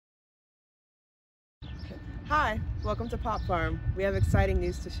Hi, welcome to Pop Farm. We have exciting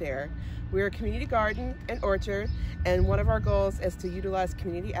news to share. We're a community garden and orchard, and one of our goals is to utilize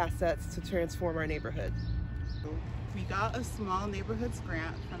community assets to transform our neighborhood. We got a small neighborhoods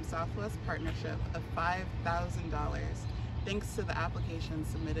grant from Southwest Partnership of $5,000 thanks to the application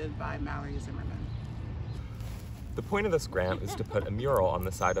submitted by Mallory Zimmerman. The point of this grant is to put a mural on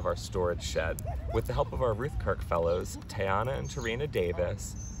the side of our storage shed. With the help of our Ruth Kirk Fellows, Tayana and Tarina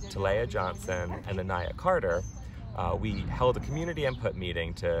Davis, Talea Johnson, and Anaya Carter, we held a community input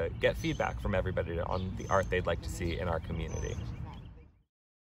meeting to get feedback from everybody on the art they'd like to see in our community.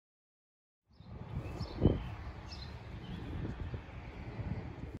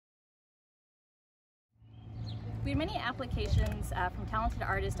 We had many applications from talented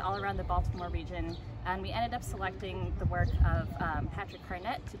artists all around the Baltimore region, and we ended up selecting the work of Patrick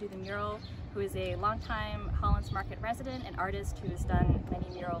Harnett to do the mural, who is a longtime Hollins Market resident and artist who has done many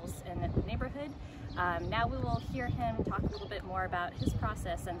murals in the neighborhood. Now we will hear him talk a little bit more about his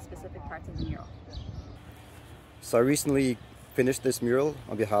process and specific parts of the mural. So I recently finished this mural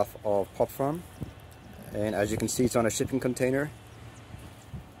on behalf of Pop Farm, and as you can see, it's on a shipping container,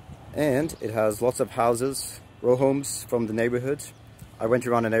 and it has lots of houses, row homes from the neighborhood. I went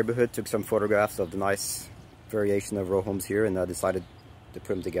around the neighborhood, took some photographs of the nice variation of row homes here, and I decided to put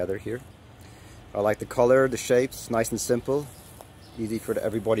them together here. I like the color, the shapes, nice and simple, easy for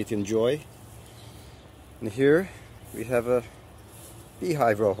everybody to enjoy. And here we have a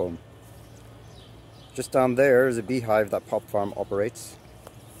beehive row home. Just down there is a beehive that Pop Farm operates.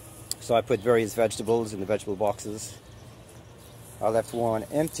 So I put various vegetables in the vegetable boxes. I left one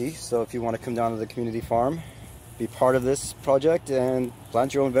empty, so if you want to come down to the community farm, be part of this project and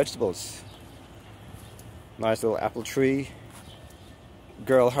plant your own vegetables. Nice little apple tree,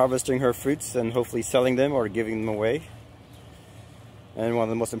 girl harvesting her fruits and hopefully selling them or giving them away. And one of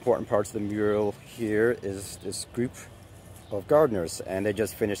the most important parts of the mural here is this group of gardeners, and they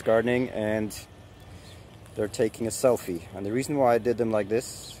just finished gardening and they're taking a selfie. And the reason why I did them like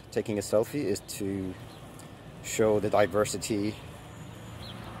this, taking a selfie, is to show the diversity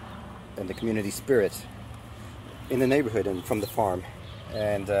and the community spirit in the neighborhood and from the farm.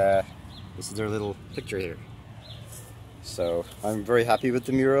 And this is their little picture here. So I'm very happy with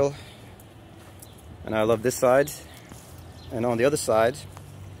the mural, and I love this side. And on the other side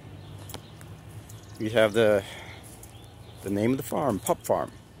we have the name of the farm, Pop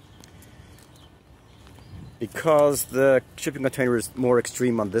Farm. Because the shipping container is more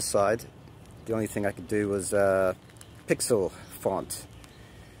extreme on this side, the only thing I could do was pixel font,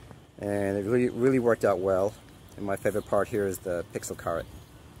 and it really worked out well. And my favorite part here is the pixel carrot.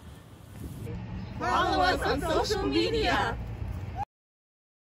 Follow us on social media.